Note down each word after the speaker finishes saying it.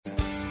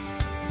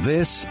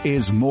This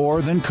is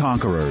More Than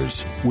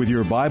Conquerors with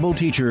your Bible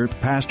teacher,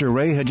 Pastor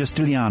Ray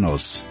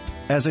Hagestilianos.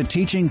 As a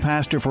teaching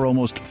pastor for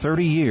almost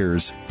 30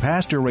 years,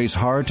 Pastor Ray's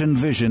heart and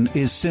vision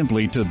is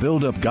simply to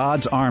build up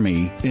God's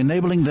army,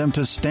 enabling them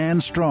to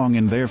stand strong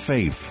in their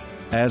faith.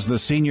 As the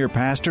senior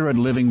pastor at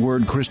Living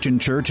Word Christian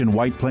Church in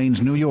White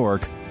Plains, New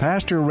York,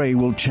 Pastor Ray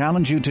will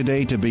challenge you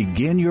today to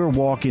begin your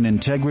walk in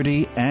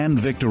integrity and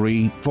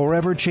victory,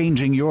 forever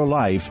changing your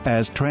life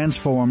as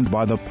transformed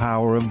by the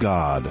power of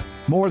God.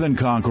 More Than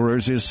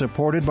Conquerors is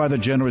supported by the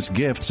generous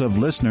gifts of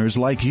listeners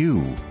like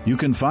you. You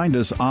can find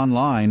us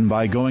online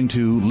by going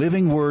to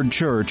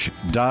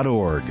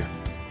livingwordchurch.org.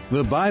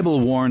 The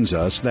Bible warns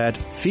us that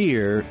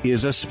fear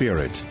is a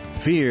spirit.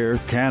 Fear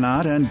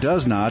cannot and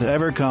does not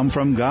ever come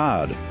from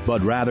God,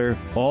 but rather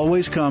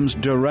always comes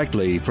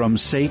directly from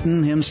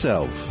Satan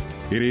himself.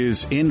 It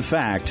is, in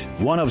fact,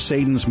 one of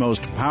Satan's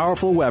most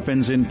powerful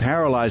weapons in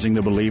paralyzing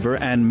the believer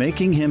and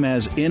making him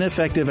as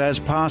ineffective as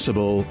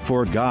possible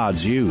for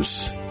God's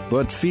use.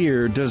 But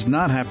fear does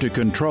not have to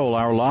control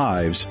our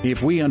lives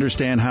if we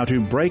understand how to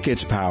break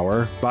its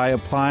power by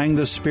applying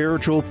the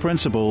spiritual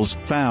principles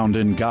found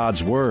in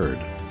God's Word.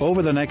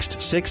 Over the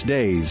next 6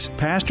 days,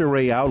 Pastor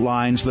Ray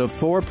outlines the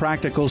 4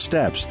 practical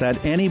steps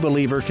that any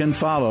believer can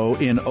follow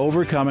in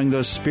overcoming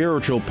the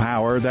spiritual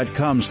power that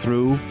comes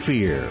through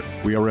fear.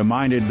 We are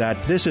reminded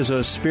that this is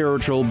a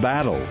spiritual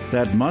battle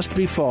that must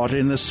be fought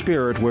in the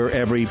spirit, where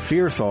every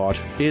fear thought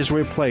is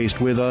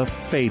replaced with a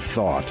faith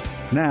thought.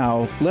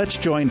 Now, let's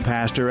join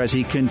Pastor as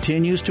he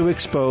continues to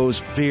expose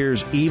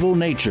fear's evil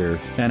nature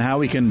and how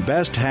we can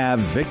best have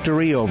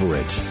victory over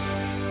it.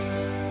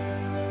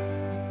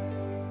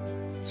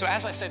 So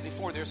as I said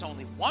before, there's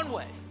only one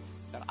way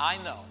that I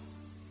know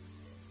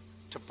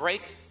to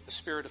break the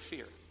spirit of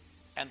fear,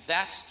 and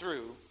that's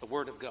through the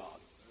Word of God.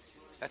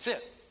 That's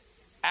it.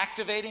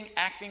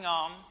 Acting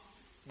on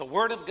the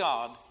Word of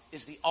God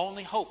is the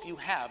only hope you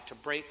have to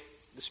break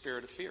the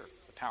spirit of fear,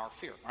 the power of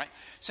fear, right?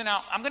 So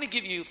now I'm going to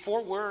give you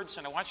 4 words,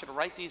 and I want you to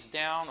write these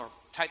down or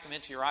type them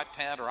into your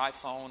iPad or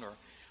iPhone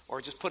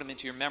or just put them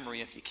into your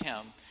memory if you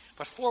can.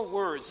 But 4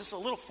 words, this is a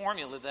little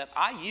formula that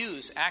I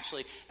use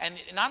actually, and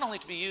not only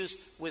to be used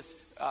with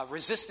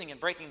resisting and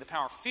breaking the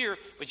power of fear,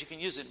 but you can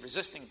use it in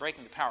resisting and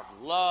breaking the power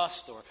of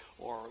lust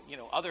or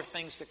other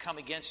things that come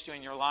against you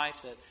in your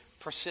life that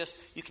persist.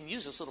 You can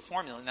use this little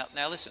formula.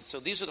 Now listen,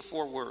 so these are the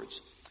 4 words.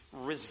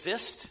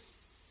 Resist.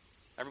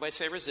 Everybody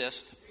say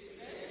resist.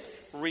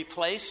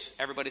 Replace.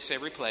 Everybody say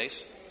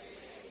replace.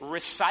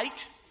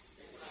 Recite.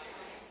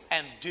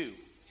 And do.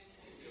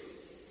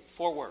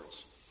 4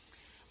 words.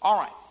 All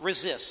right,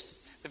 resist.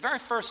 The very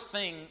first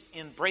thing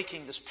in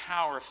breaking this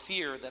power of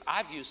fear that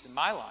I've used in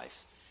my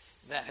life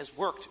that has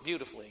worked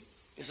beautifully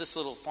is this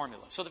little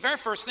formula. So the very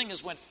first thing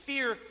is when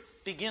fear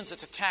begins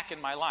its attack in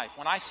my life,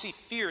 when I see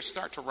fear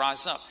start to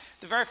rise up,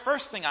 the very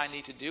first thing I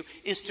need to do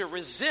is to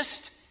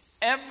resist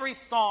every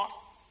thought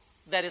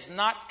that is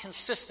not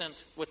consistent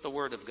with the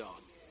Word of God.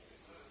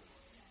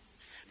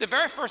 The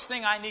very first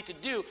thing I need to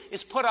do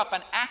is put up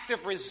an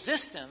active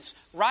resistance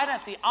right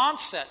at the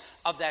onset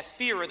of that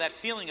fear or that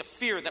feeling of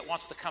fear that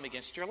wants to come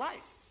against your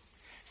life.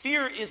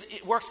 Fear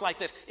it works like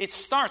this. It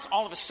starts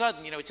all of a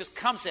sudden, it just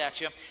comes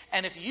at you.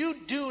 And if you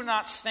do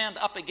not stand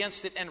up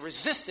against it and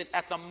resist it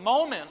at the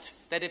moment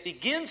that it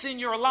begins in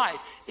your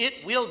life,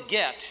 it will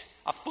get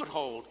a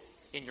foothold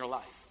in your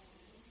life.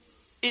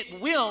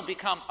 It will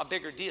become a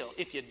bigger deal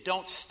if you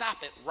don't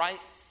stop it right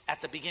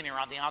at the beginning or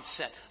on the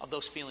onset of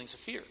those feelings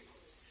of fear.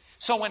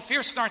 So when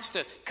fear starts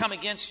to come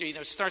against you,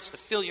 it starts to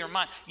fill your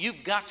mind,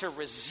 you've got to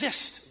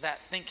resist that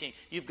thinking.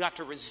 You've got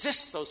to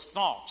resist those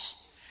thoughts.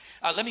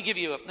 Let me give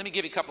you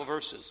a couple of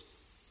verses.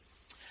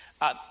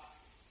 And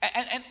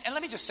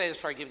let me just say this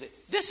before I give you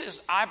this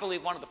is, I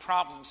believe, one of the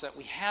problems that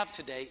we have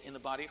today in the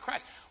body of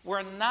Christ.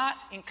 We're not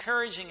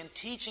encouraging and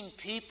teaching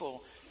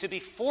people to be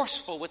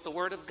forceful with the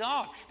Word of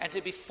God and to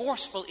be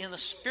forceful in the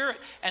Spirit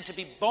and to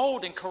be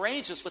bold and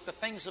courageous with the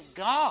things of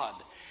God.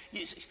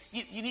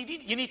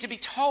 You need to be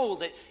told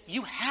that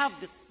you have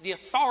the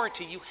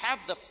authority, you have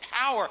the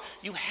power,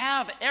 you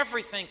have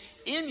everything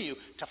in you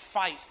to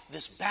fight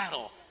this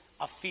battle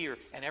of fear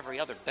and every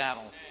other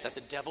battle that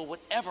the devil would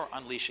ever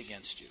unleash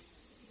against you.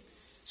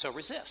 So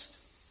resist.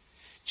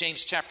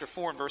 James chapter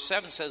 4 and verse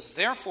 7 says,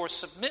 "Therefore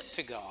submit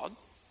to God,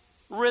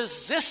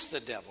 resist the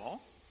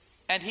devil,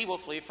 and he will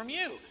flee from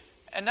you."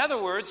 In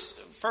other words,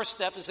 first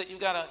step is that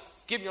you've got to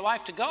give your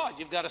life to God.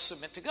 You've got to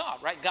submit to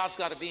God, right? God's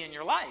got to be in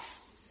your life.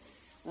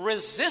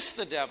 Resist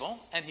the devil,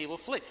 and he will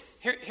flee.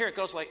 Here it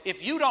goes like,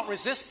 if you don't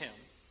resist him,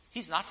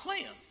 he's not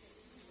fleeing.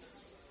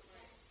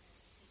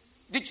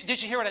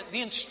 Did you hear what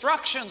the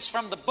instructions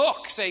from the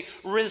book say?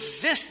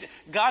 Resist.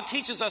 God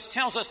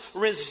tells us,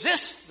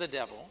 resist the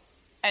devil,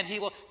 and he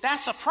will.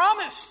 That's a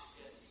promise.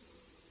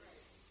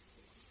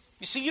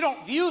 You see, you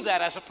don't view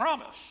that as a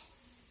promise.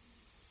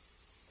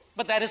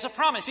 But that is a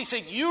promise. He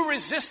said, you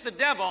resist the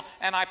devil,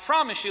 and I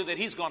promise you that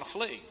he's going to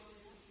flee.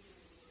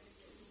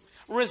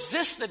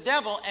 Resist the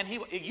devil, and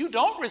if you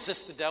don't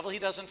resist the devil, he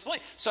doesn't flee.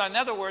 So in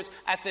other words,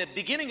 at the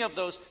beginning of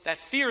that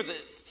fear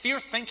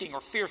thinking or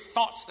fear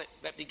thoughts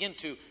that begin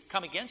to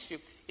come against you,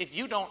 if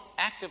you don't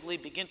actively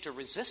begin to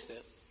resist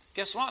it,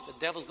 guess what? The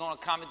devil's going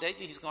to accommodate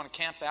you. He's going to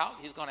camp out.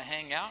 He's going to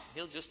hang out.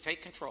 He'll just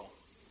take control.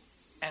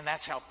 And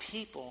that's how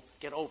people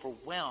get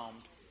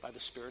overwhelmed by the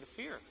spirit of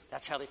fear.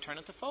 That's how they turn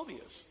into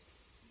phobias.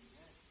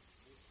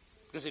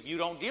 Because if you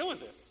don't deal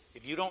with it,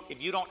 if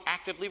you don't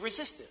actively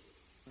resist it,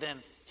 then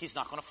he's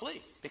not going to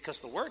flee. Because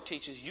the word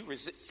teaches you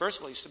first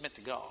of all, you submit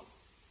to God.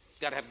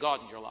 You've got to have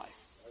God in your life.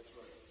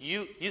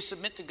 You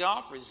submit to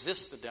God,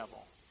 resist the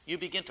devil. You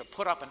begin to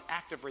put up an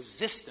active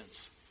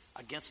resistance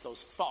against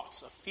those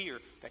thoughts of fear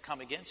that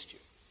come against you.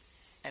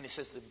 And he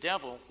says the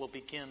devil will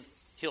begin,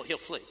 he'll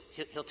flee.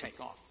 He'll take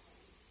off.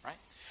 Right?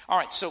 All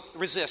right, so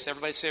resist.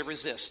 Everybody say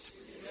resist.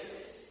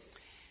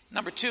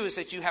 Number 2 is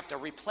that you have to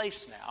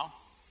replace now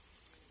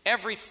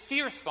every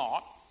fear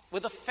thought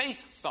with a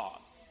faith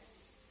thought.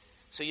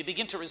 So you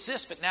begin to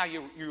resist, but now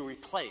you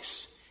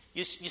replace.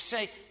 You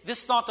say,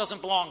 this thought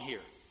doesn't belong here.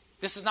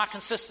 This is not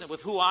consistent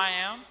with who I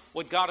am,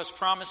 what God has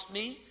promised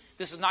me.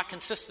 This is not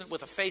consistent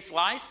with a faith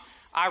life.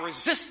 I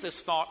resist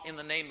this thought in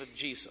the name of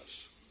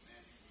Jesus.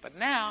 But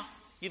now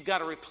you've got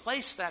to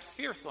replace that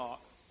fear thought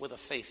with a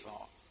faith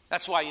thought.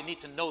 That's why you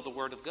need to know the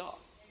Word of God.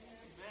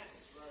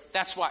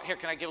 That's why, here,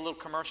 can I give a little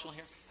commercial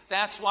here?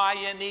 That's why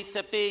you need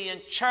to be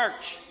in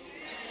church.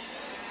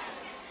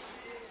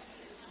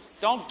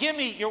 Don't give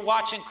me you're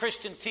watching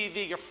Christian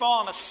TV, you're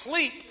falling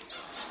asleep.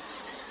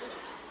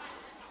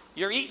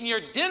 You're eating your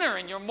dinner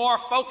and you're more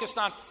focused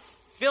on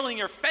filling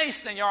your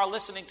face than you are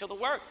listening to the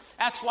Word.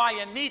 That's why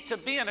you need to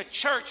be in a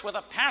church with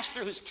a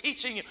pastor who's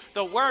teaching you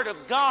the Word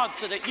of God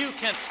so that you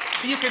can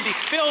be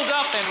filled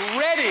up and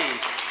ready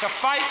to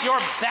fight your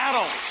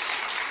battles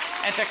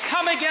and to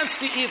come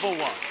against the evil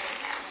one.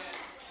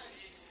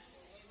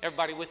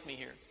 Everybody with me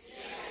here?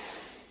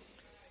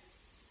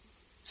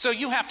 So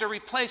you have to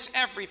replace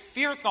every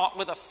fear thought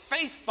with a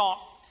faith thought.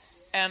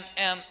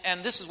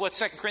 And this is what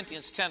 2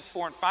 Corinthians 10,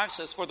 4 and 5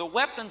 says. For the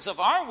weapons of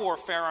our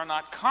warfare are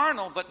not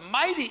carnal, but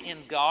mighty in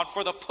God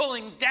for the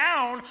pulling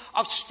down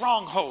of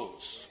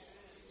strongholds.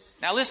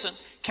 Now listen,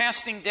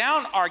 casting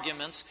down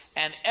arguments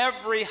and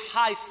every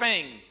high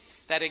thing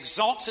that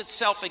exalts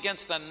itself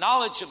against the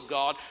knowledge of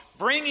God,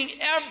 bringing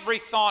every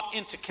thought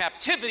into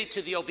captivity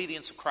to the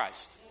obedience of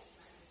Christ.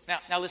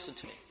 Now listen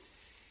to me.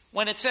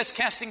 When it says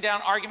casting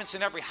down arguments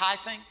in every high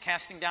thing,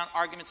 casting down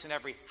arguments in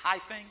every high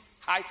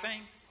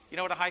thing, you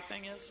know what a high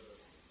thing is?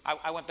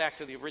 I went back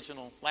to the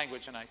original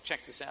language and I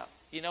checked this out.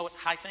 You know what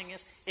high thing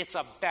is? It's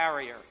a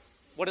barrier.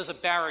 What does a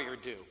barrier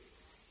do?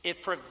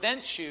 It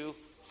prevents you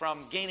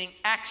from gaining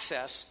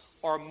access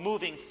or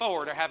moving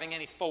forward or having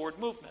any forward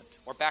movement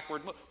or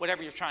backward movement,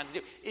 whatever you're trying to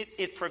do.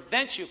 It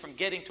prevents you from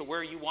getting to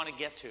where you want to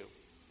get to.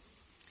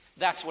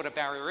 That's what a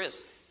barrier is.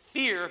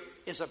 Fear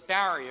is a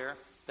barrier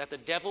that the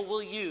devil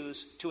will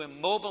use to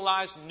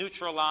immobilize,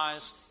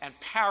 neutralize, and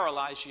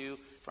paralyze you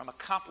from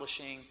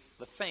accomplishing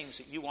the things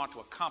that you want to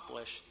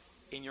accomplish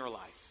in your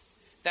life.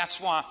 That's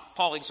why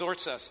Paul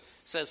exhorts us,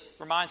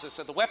 reminds us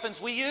that the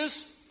weapons we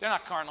use, they're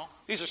not carnal.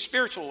 These are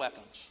spiritual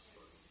weapons.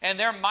 And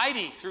they're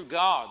mighty through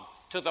God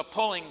to the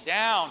pulling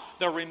down,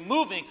 the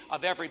removing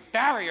of every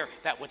barrier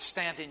that would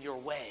stand in your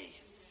way.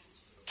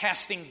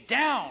 Casting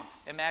down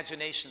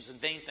imaginations and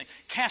vain things.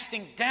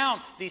 Casting down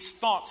these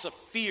thoughts of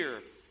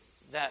fear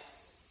that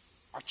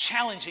are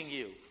challenging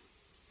you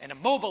and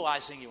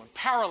immobilizing you and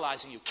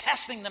paralyzing you.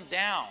 Casting them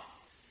down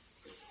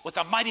with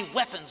the mighty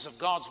weapons of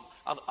God's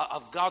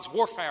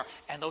warfare.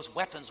 And those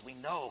weapons we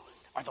know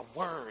are the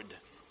Word.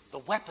 The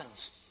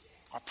weapons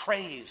are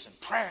praise and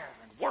prayer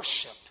and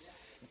worship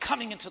and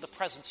coming into the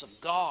presence of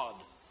God.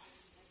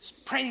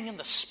 Praying in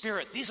the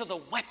Spirit. These are the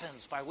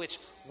weapons by which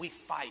we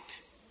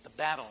fight the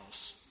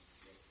battles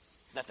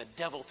that the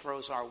devil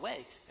throws our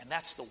way. And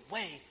that's the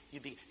way you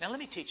be. Now let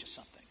me teach you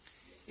something.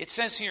 It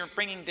says here,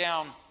 bringing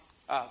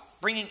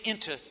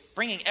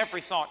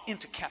every thought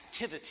into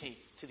captivity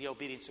to the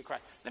obedience of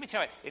Christ. Let me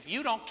tell you, if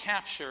you don't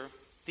capture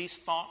these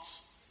thoughts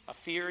of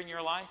fear in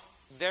your life,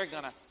 they're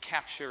going to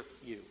capture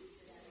you.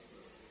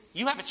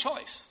 You have a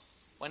choice.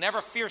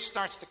 Whenever fear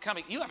starts to come,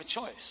 you have a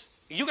choice.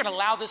 Are you going to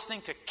allow this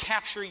thing to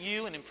capture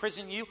you and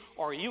imprison you,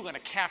 or are you going to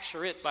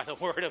capture it by the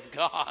Word of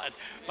God,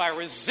 by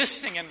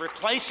resisting and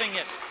replacing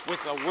it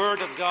with the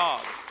Word of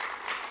God?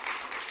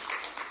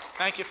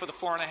 Thank you for the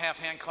 4.5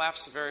 hand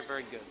claps. Very,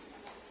 very good.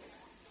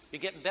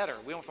 You're getting better.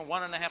 We went from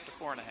 1.5 to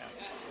 4.5.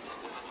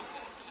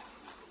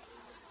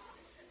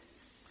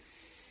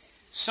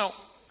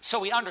 So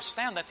we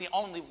understand that the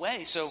only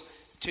way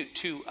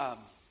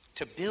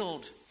to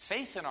build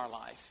faith in our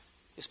life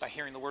is by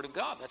hearing the Word of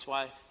God. That's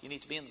why you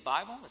need to be in the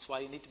Bible. That's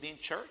why you need to be in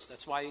church.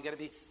 That's why you got to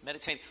be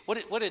meditating. How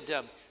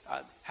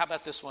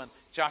about this one?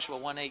 Joshua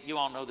 1:8. You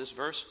all know this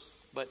verse,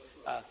 but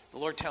the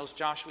Lord tells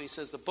Joshua, He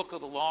says, "The book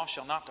of the law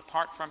shall not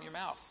depart from your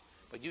mouth,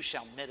 but you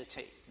shall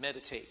meditate in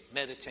it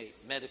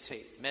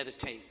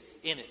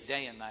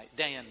day and night,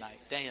 day and night,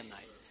 day and night, day and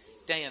night,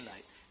 day and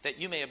night." that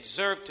you may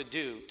observe to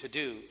do,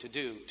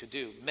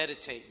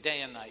 meditate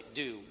day and night,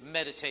 do,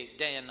 meditate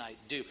day and night,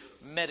 do,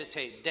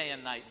 meditate day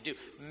and night, do,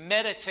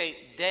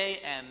 meditate day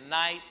and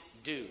night,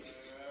 do.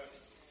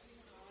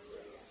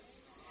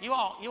 You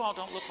all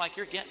don't look like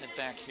you're getting it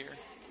back here.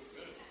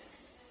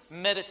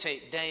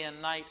 Meditate day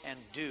and night and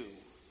do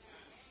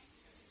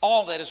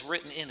all that is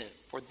written in it,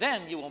 for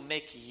then you will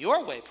make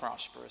your way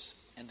prosperous,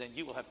 and then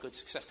you will have good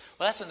success.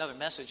 Well, that's another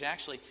message.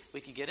 Actually,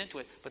 we could get into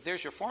it, but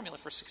there's your formula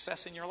for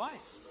success in your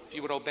life. If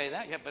you would obey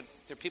that, yeah, but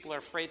there are people who are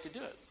afraid to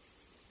do it.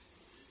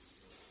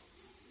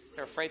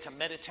 They're afraid to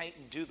meditate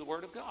and do the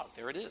Word of God.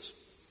 There it is.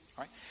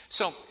 All right?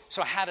 So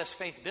how does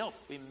faith build?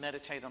 We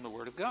meditate on the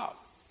Word of God.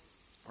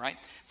 All right?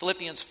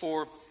 Philippians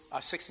 4,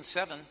 6 and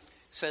 7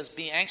 says,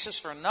 be anxious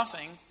for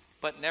nothing,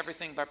 but in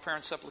everything by prayer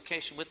and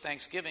supplication with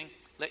thanksgiving,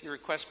 let your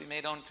requests be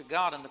made known to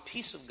God, and the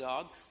peace of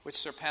God, which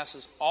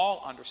surpasses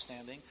all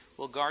understanding,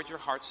 will guard your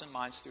hearts and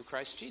minds through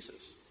Christ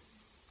Jesus.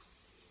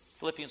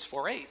 Philippians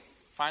 4:8.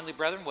 Finally,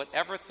 brethren,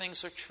 whatever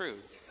things are true,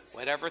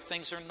 whatever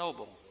things are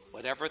noble,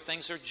 whatever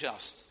things are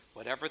just,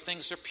 whatever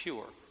things are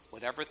pure,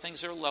 whatever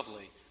things are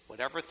lovely,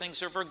 whatever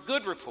things are of a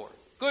good report,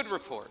 good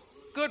report,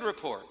 good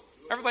report.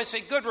 Everybody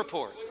say good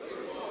report.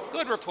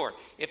 Good report.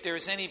 If there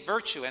is any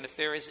virtue and if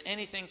there is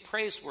anything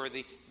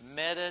praiseworthy,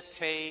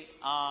 meditate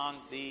on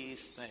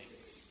these things.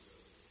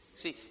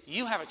 See,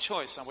 you have a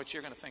choice on what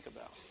you're going to think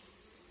about.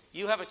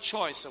 You have a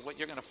choice of what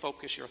you're going to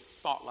focus your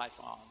thought life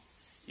on.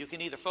 You can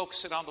either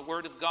focus it on the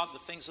Word of God, the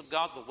things of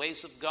God, the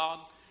ways of God,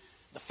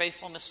 the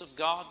faithfulness of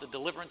God, the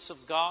deliverance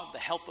of God, the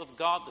help of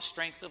God, the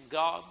strength of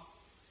God.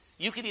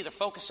 You can either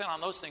focus in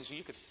on those things, or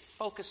you could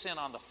focus in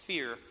on the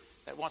fear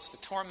that wants to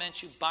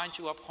torment you, bind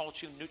you up,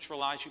 hold you,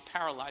 neutralize you,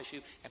 paralyze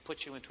you, and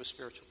put you into a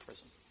spiritual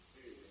prison.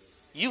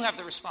 You have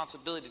the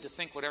responsibility to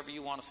think whatever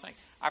you want to think.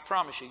 I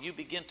promise you, you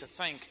begin to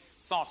think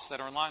thoughts that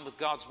are in line with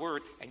God's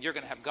Word, and you're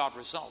going to have God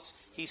results.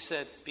 He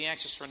said, be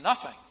anxious for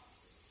nothing,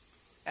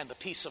 and the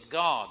peace of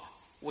God,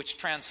 which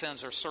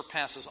transcends or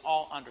surpasses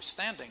all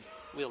understanding,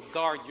 will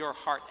guard your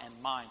heart and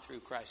mind through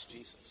Christ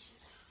Jesus.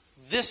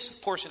 This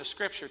portion of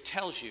Scripture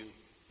tells you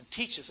and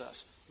teaches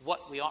us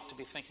what we ought to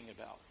be thinking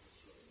about.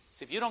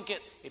 See, if you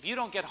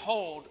don't get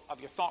hold of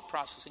your thought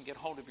process and get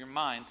hold of your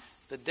mind,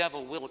 the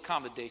devil will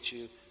accommodate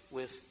you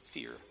with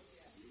fear.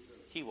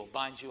 He will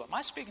bind you up. Am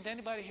I speaking to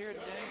anybody here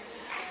today?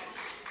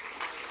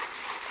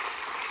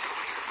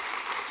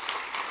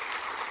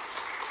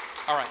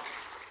 All right.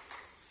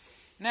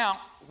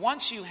 Now,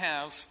 once you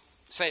have,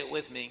 say it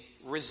with me,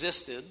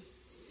 resisted,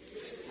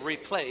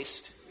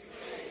 replaced,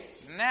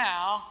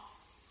 now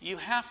you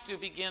have to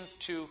begin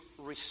to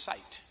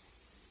recite.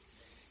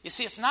 You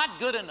see, it's not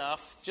good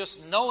enough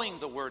just knowing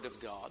the Word of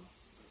God.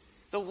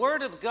 The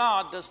Word of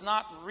God does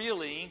not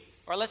really,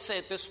 or let's say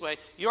it this way,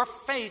 your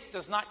faith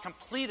does not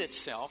complete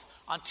itself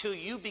until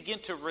you begin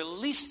to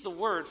release the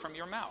Word from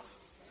your mouth.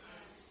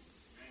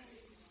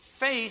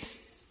 Faith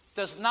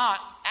does not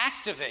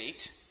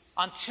activate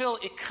until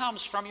it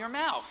comes from your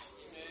mouth.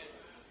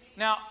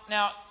 Now,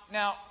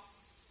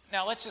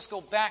 let's just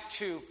go back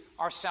to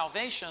our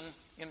salvation.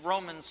 In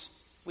Romans,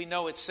 we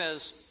know it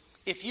says,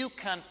 if you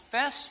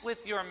confess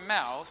with your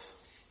mouth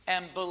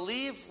and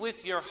believe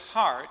with your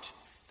heart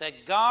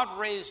that God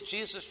raised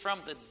Jesus from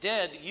the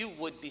dead, you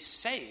would be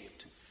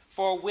saved.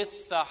 For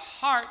with the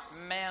heart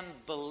man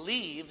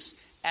believes,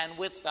 and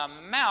with the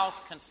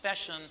mouth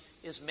confession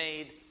is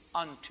made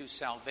unto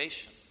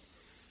salvation.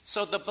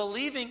 So the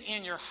believing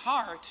in your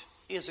heart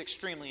is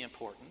extremely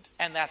important,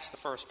 and that's the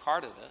first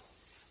part of it.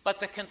 But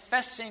the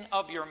confessing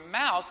of your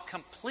mouth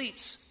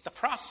completes the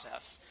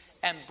process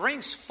and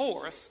brings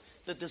forth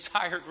the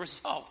desired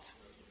result.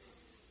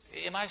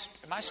 Am I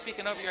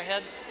speaking over your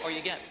head, or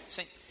you get it?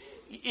 See,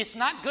 it's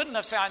not good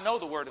enough to say, I know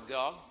the Word of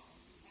God.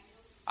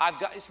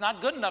 It's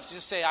not good enough to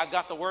just say, I've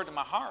got the Word in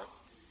my heart.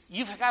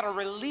 You've got to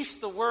release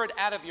the Word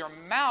out of your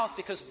mouth,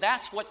 because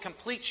that's what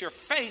completes your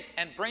faith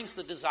and brings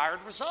the desired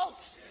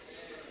results.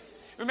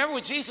 Remember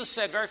what Jesus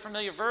said, very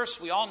familiar verse.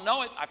 We all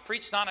know it. I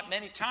preached on it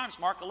many times,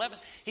 Mark 11.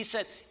 He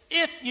said,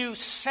 if you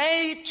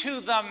say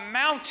to the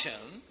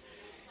mountain,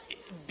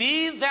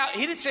 be thou,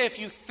 he didn't say if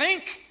you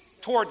think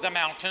toward the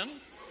mountain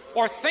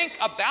or think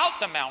about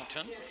the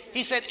mountain.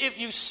 He said, if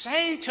you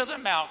say to the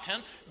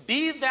mountain,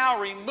 be thou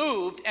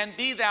removed and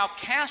be thou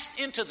cast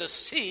into the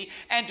sea,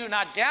 and do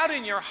not doubt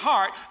in your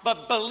heart,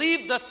 but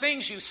believe the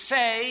things you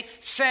say,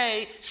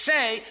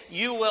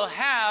 you will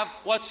have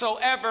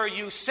whatsoever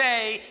you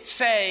say.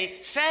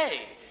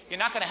 You're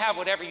not going to have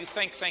whatever you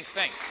think.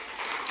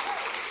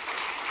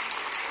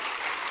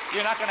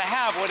 You're not going to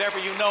have whatever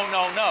you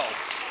know.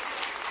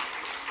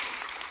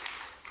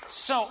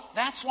 So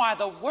that's why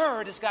the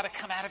Word has got to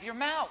come out of your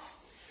mouth.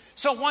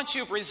 So once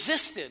you've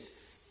resisted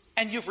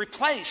and you've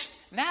replaced,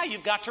 now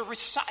you've got to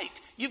recite.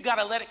 You've got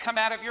to let it come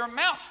out of your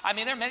mouth. I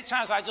mean, there are many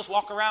times I just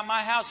walk around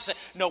my house and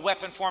say, no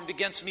weapon formed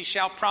against me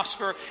shall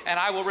prosper, and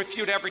I will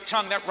refute every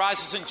tongue that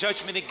rises in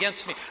judgment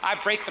against me. I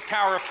break the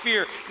power of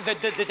fear.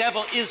 The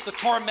devil is the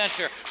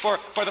tormentor.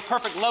 For the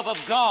perfect love of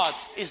God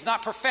is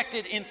not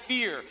perfected in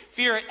fear.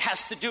 Fear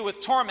has to do with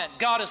torment.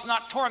 God is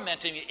not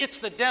tormenting you. It's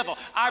the devil.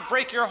 I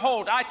break your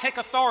hold. I take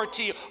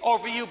authority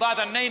over you by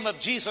the name of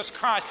Jesus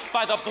Christ,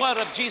 by the blood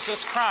of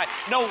Jesus Christ.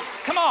 No,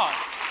 come on.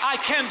 I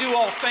can do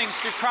all things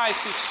through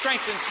Christ who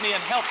strengthens me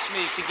and helps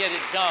me to get it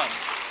done.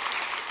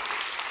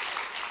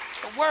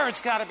 The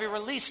word's got to be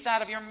released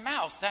out of your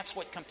mouth. That's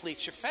what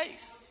completes your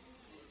faith.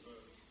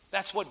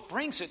 That's what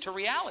brings it to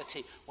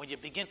reality. When you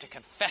begin to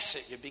confess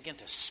it, you begin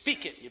to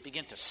speak it, you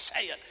begin to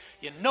say it.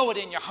 You know it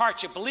in your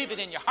heart, you believe it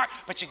in your heart,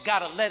 but you got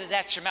to let it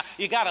at your mouth.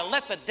 You got to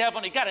let the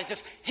devil, you got to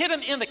just hit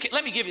him in the...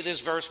 Let me give you this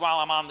verse while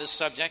I'm on this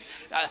subject.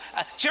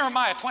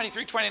 Jeremiah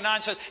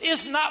 23:29 says,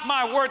 is not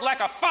my word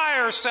like a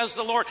fire, says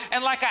the Lord,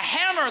 and like a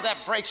hammer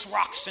that breaks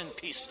rocks in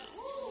pieces?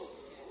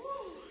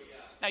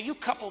 Now you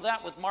couple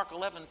that with Mark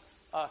 11,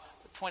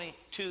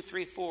 22,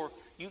 3, 4.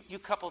 You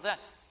couple that.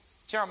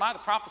 Jeremiah the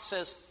prophet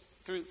says,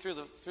 through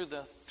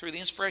the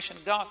inspiration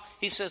of God,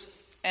 he says,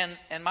 and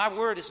my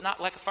word is not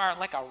like a fire,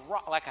 like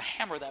a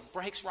hammer that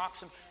breaks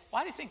rocks. And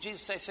why do you think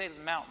Jesus say to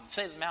the mountain,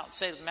 say to the mountain,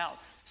 say to the mountain,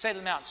 say to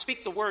the mountain,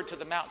 speak the word to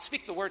the mountain,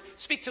 speak the word,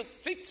 speak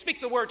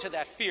the word to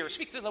that fear,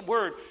 speak to the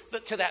word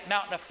to that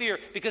mountain of fear,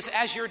 because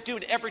as you're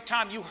doing, every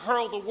time you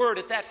hurl the word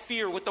at that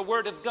fear with the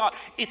word of God,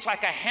 it's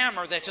like a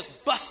hammer that's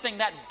just busting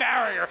that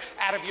barrier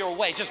out of your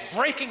way, just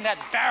breaking that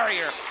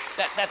barrier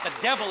that the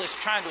devil is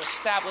trying to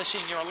establish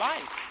in your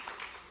life.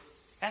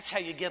 That's how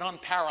you get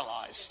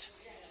unparalyzed.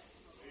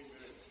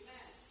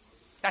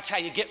 That's how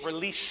you get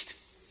released.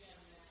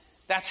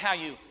 That's how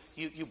you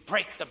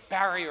break the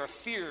barrier of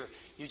fear.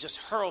 You just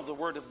hurl the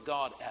word of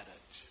God at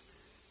it.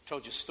 I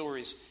told you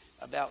stories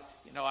about,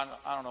 I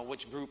don't know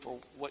which group or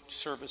what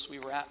service we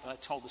were at, but I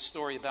told the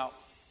story about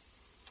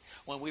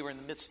when we were in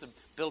the midst of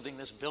building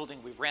this building.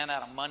 We ran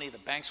out of money. The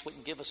banks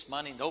wouldn't give us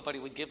money. Nobody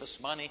would give us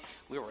money.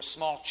 We were a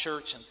small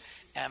church,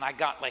 and I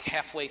got like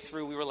halfway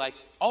through. We were like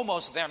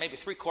almost there, maybe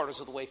 3/4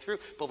 of the way through,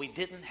 but we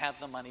didn't have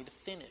the money to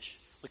finish.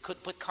 We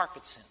couldn't put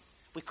carpets in.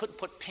 We couldn't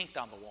put paint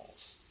on the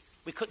walls.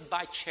 We couldn't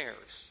buy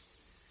chairs.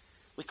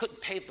 We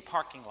couldn't pave the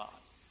parking lot.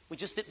 We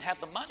just didn't have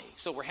the money.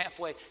 So we're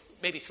halfway,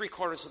 maybe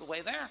 3/4 of the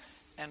way there,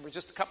 and we're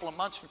just a couple of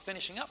months from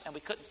finishing up, and we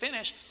couldn't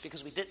finish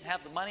because we didn't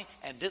have the money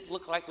and didn't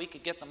look like we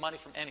could get the money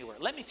from anywhere.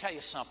 Let me tell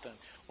you something.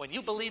 When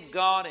you believe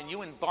God and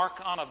you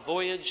embark on a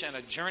voyage and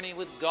a journey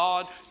with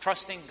God,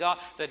 trusting God,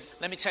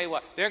 let me tell you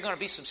what, there are going to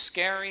be some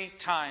scary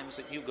times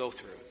that you go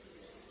through.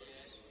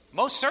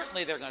 Most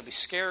certainly there are going to be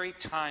scary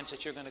times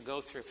that you're going to go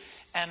through.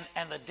 And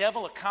the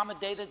devil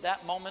accommodated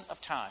that moment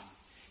of time.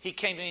 He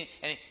came to me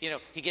and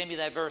he gave me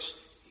that verse,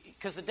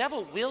 because the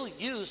devil will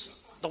use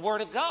the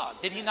word of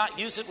God. Did he not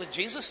use it with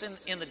Jesus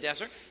in the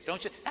desert?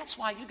 Don't you? That's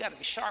why you got to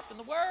be sharp in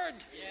the word.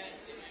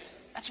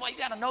 That's why you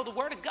got to know the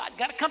word of God. You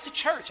got to come to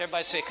church.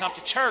 Everybody say, come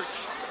to church.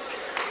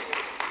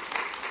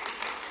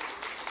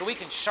 So we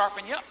can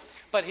sharpen you up.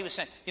 But he was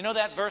saying,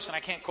 that verse, and I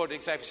can't quote it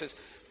exactly, it says,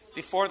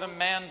 before the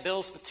man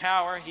builds the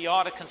tower, he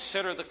ought to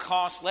consider the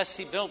cost, lest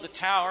he build the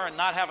tower and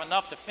not have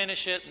enough to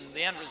finish it. And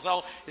the end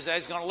result is that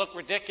he's going to look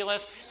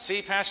ridiculous.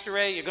 See, Pastor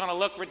Ray, you're going to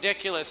look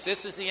ridiculous.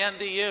 This is the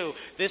end of you.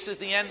 This is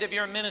the end of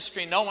your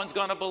ministry. No one's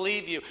going to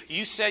believe you.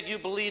 You said you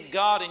believed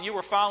God and you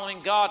were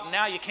following God, and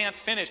now you can't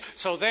finish.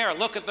 So there,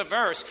 look at the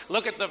verse.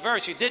 Look at the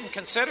verse. You didn't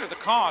consider the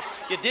cost.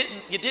 You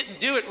didn't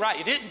do it right.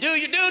 You didn't do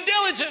your due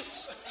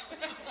diligence.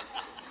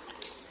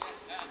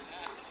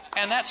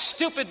 And that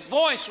stupid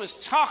voice was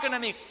talking to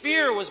me.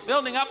 Fear was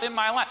building up in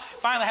my life.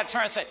 Finally, I had to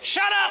turn and say,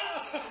 shut up!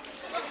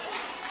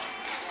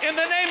 In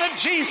the name of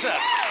Jesus,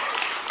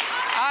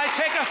 I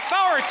take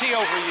authority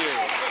over you.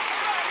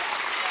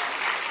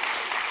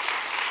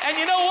 And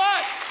you know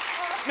what?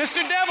 Mr.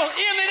 Devil,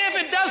 even if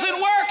it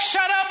doesn't work,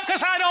 shut up,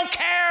 because I don't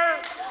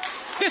care.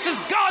 This is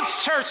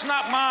God's church,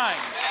 not mine.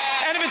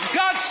 And if it's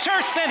God's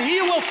church, then he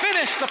will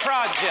finish the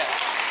project.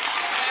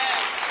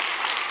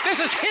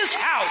 This is his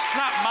house,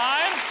 not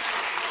mine.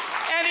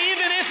 And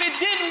even if it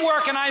didn't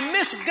work and I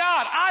miss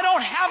God, I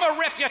don't have a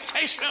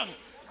reputation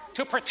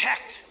to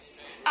protect.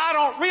 I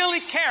don't really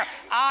care.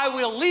 I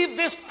will leave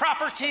this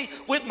property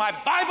with my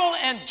Bible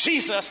and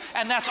Jesus,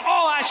 and that's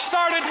all I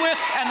started with,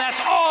 and that's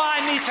all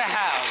I need to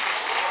have.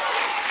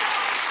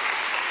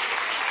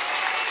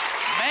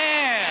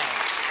 Man.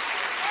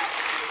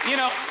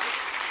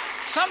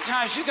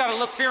 Sometimes you got to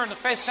look fear in the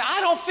face and say, I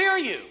don't fear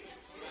you.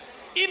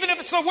 Even if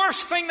it's the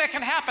worst thing that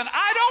can happen,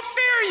 I don't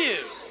fear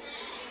you.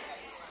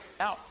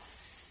 Now,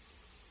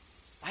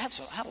 I had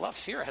a lot of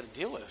fear I had to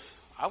deal with.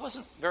 I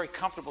wasn't very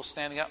comfortable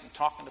standing up and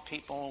talking to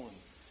people and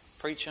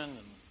preaching, and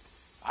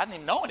I didn't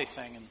even know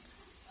anything, and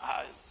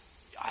I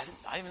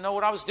didn't even know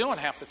what I was doing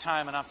half the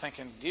time, and I'm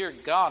thinking, dear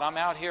God, I'm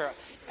out here,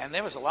 and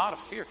there was a lot of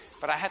fear,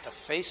 but I had to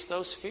face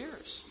those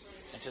fears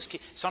and just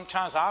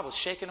sometimes I was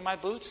shaking in my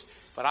boots,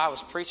 but I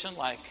was preaching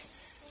like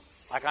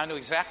I knew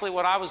exactly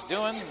what I was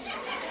doing.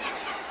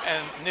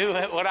 and knew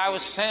what I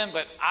was saying,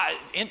 but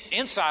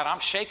inside I'm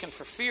shaking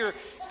for fear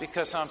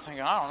because I'm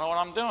thinking, I don't know what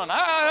I'm doing.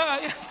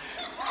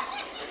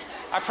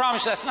 I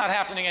promise that's not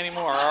happening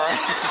anymore, all right?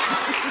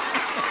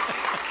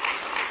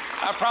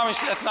 I promise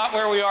that's not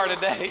where we are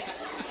today.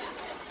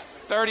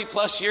 30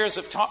 plus years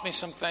have taught me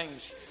some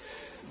things.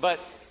 But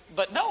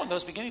no, in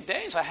those beginning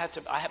days, I had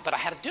to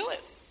do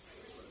it.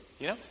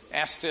 You know,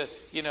 asked to,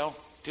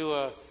 do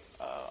a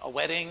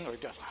wedding, or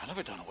I've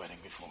never done a wedding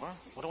before.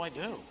 What do I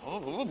do?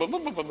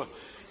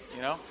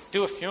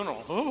 Do a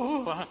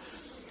funeral.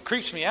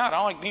 Creeps me out. I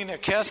don't like being near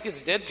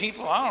caskets, dead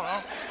people.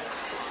 I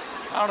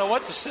don't know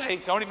what to say.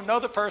 Don't even know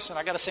the person.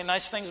 I got to say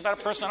nice things about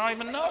a person I don't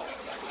even know.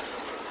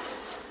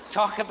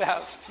 Talk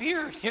about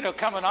fear,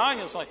 coming on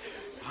you. It's like,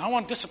 I don't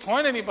want to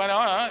disappoint anybody.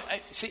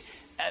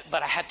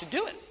 But I had to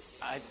do it.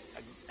 I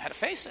had to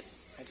face it.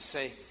 I had to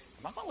say,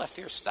 I'm not going to let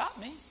fear stop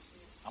me.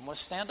 I'm going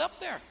to stand up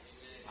there.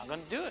 I'm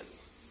going to do it.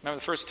 Remember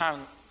the first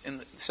time in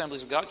the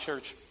Assemblies of God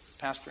Church, the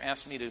pastor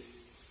asked me to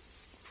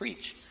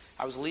preach.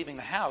 I was leaving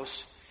the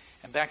house,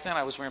 and back then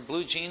I was wearing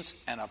blue jeans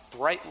and a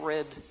bright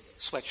red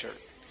sweatshirt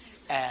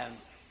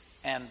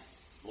and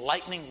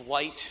lightning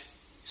white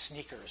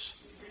sneakers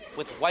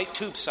with white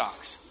tube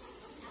socks.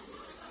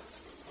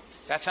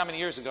 That's how many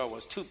years ago it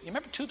was. You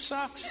remember tube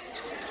socks?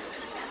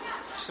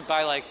 Used to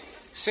buy like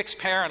 6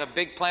 pair in a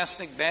big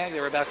plastic bag.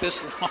 They were about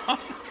this long.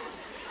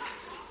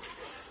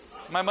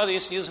 My mother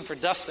used to use them for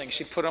dusting.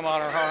 She'd put them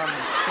on her arm.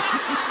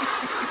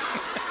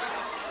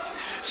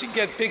 She'd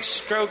get big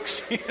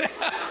strokes. And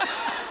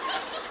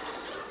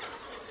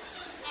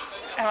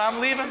I'm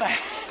leaving the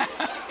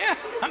house. Yeah,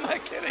 I'm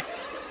not kidding.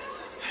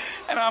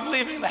 And I'm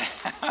leaving the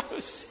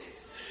house.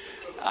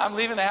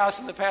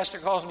 And the pastor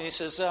calls me. He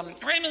says,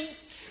 Raymond,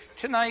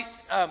 tonight,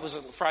 it was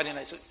a Friday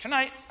night. He said,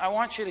 tonight, I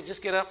want you to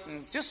just get up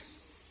and just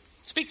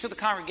speak to the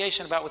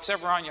congregation about what's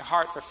ever on your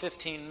heart for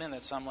 15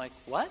 minutes. I'm like,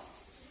 what?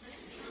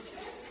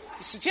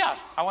 He said, yeah,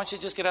 I want you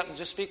to just get up and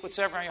just speak what's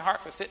ever on your heart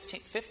for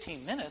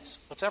 15 minutes.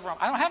 I don't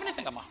have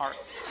anything on my heart.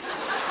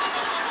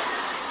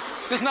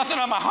 There's nothing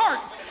on my heart.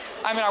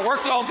 I mean, I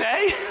worked all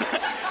day.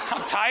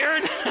 I'm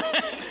tired.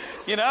 I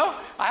don't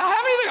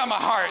have anything on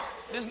my heart.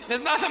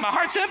 There's nothing. My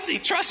heart's empty.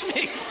 Trust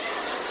me.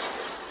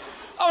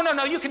 Oh,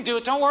 no, you can do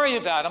it. Don't worry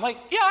about it. I'm like,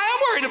 yeah, I am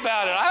worried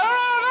about it. I don't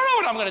know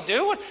what I'm going to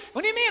do.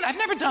 What do you mean? I've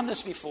never done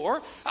this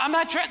before. I'm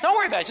not trying. Don't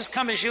worry about it. Just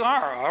come as you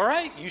are. All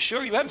right? You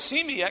sure? You haven't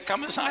seen me yet.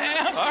 Come as I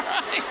am. All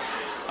right.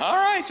 All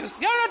right. Don't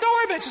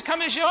worry about it. Just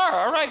come as you are.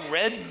 All right.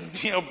 Red,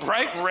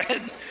 bright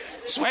red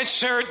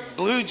sweatshirt,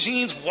 blue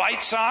jeans,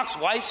 white socks,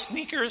 white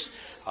sneakers.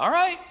 All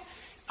right.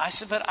 I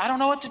said, but I don't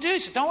know what to do. He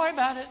said, don't worry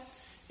about it.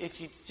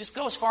 If you just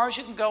go as far as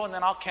you can go, and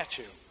then I'll catch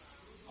you.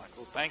 I'm like,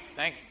 well, thank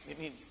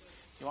you.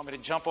 You want me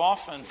to jump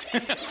off and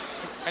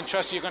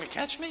trust you're going to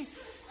catch me?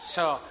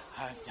 So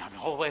I'm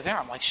all the way there.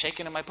 I'm like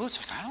shaking in my boots.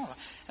 Like, I don't know.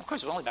 And of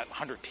course, it was only about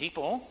 100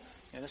 people.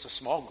 And it's a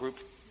small group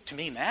to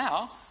me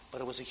now, but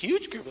it was a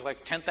huge group. It was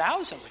like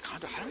 10,000. Like, I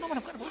don't know what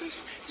I'm going to do.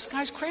 This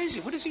guy's crazy.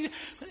 What is he?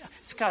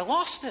 This guy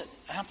lost it.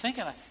 And I'm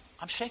thinking,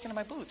 I'm shaking in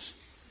my boots.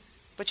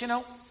 But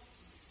I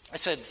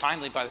said,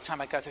 finally, by the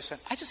time I got there, I said,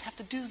 I just have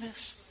to do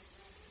this.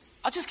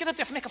 I'll just get up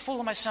there and make a fool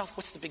of myself.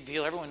 What's the big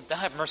deal? Everyone, they'll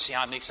have mercy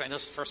on me because I know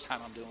it's the first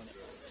time I'm doing it.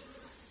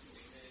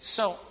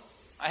 So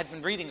I had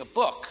been reading a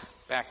book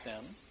back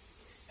then,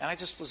 and I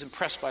just was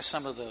impressed by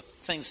some of the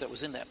things that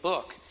was in that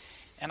book.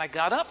 And I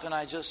got up and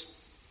I just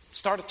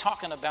started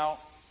talking about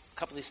a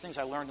couple of these things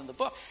I learned in the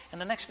book. And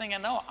the next thing I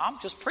know, I'm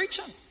just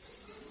preaching.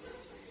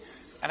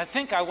 And I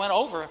think I went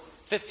over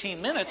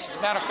 15 minutes. As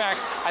a matter of fact,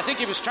 I think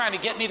he was trying to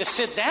get me to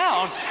sit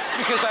down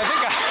because I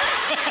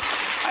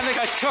think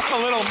I took a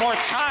little more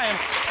time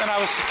than I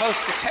was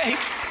supposed to take.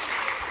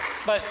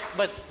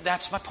 But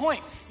that's my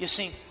point. You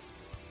see,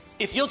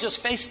 if you'll just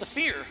face the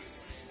fear,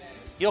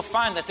 you'll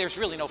find that there's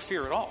really no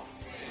fear at all.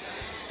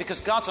 Because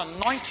God's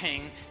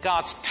anointing,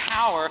 God's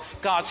power,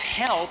 God's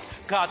help,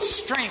 God's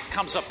strength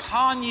comes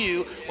upon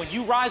you when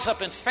you rise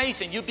up in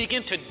faith and you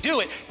begin to do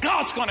it.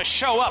 God's going to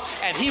show up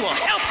and He will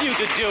help you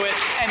to do it,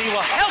 and He will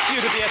help you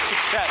to be a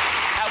success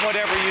at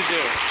whatever you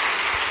do.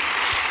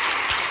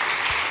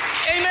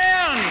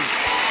 Amen.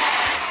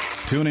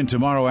 Tune in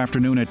tomorrow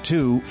afternoon at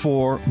 2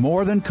 for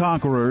More Than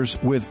Conquerors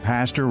with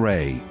Pastor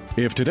Ray.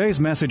 If today's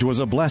message was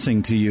a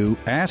blessing to you,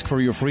 ask for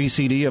your free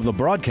CD of the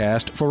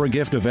broadcast for a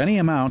gift of any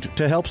amount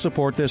to help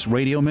support this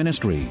radio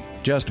ministry.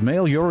 Just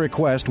mail your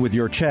request with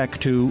your check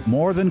to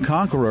More Than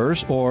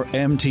Conquerors, or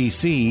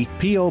MTC,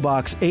 P.O.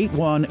 Box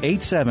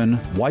 8187,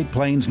 White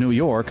Plains, New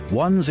York,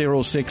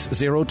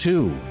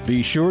 10602.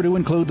 Be sure to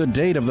include the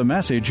date of the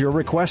message you're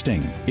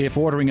requesting. If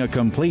ordering a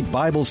complete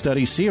Bible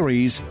study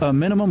series, a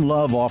minimum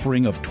love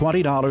offering of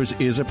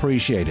 $20 is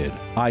appreciated.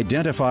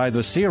 Identify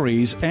the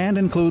series and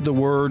include the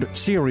word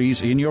series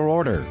in your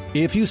order.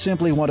 If you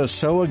simply want to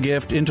sow a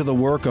gift into the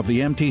work of the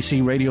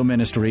MTC Radio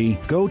Ministry,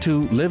 go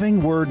to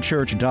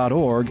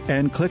livingwordchurch.org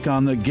and click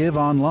on the Give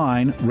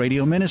Online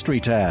Radio Ministry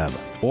tab.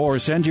 or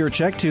send your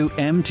check to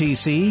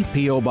MTC,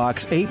 P.O.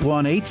 Box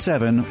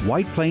 8187,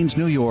 White Plains,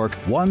 New York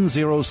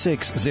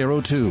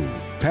 10602.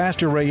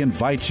 Pastor Ray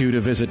invites you to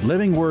visit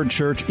Living Word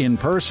Church in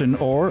person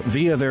or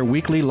via their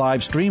weekly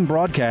live stream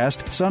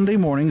broadcast Sunday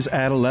mornings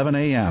at 11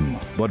 a.m.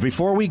 But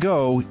before we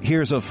go,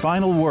 here's a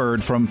final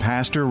word from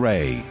Pastor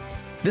Ray.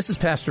 This is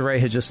Pastor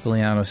Ray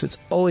Hagistilianos. It's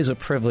always a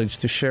privilege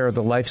to share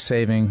the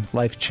life-saving,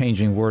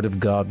 life-changing Word of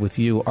God with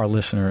you, our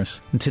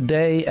listeners. And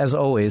today, as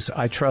always,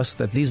 I trust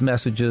that these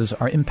messages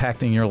are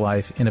impacting your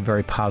life in a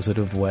very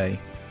positive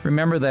way.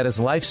 Remember that as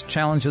life's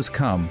challenges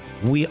come,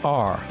 we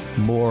are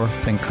more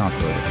than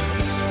conquerors.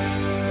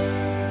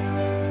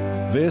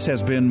 This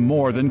has been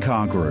More Than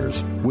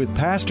Conquerors with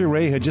Pastor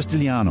Ray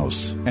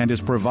Hagistilianos and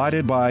is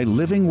provided by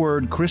Living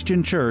Word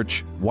Christian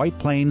Church, White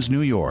Plains,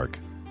 New York.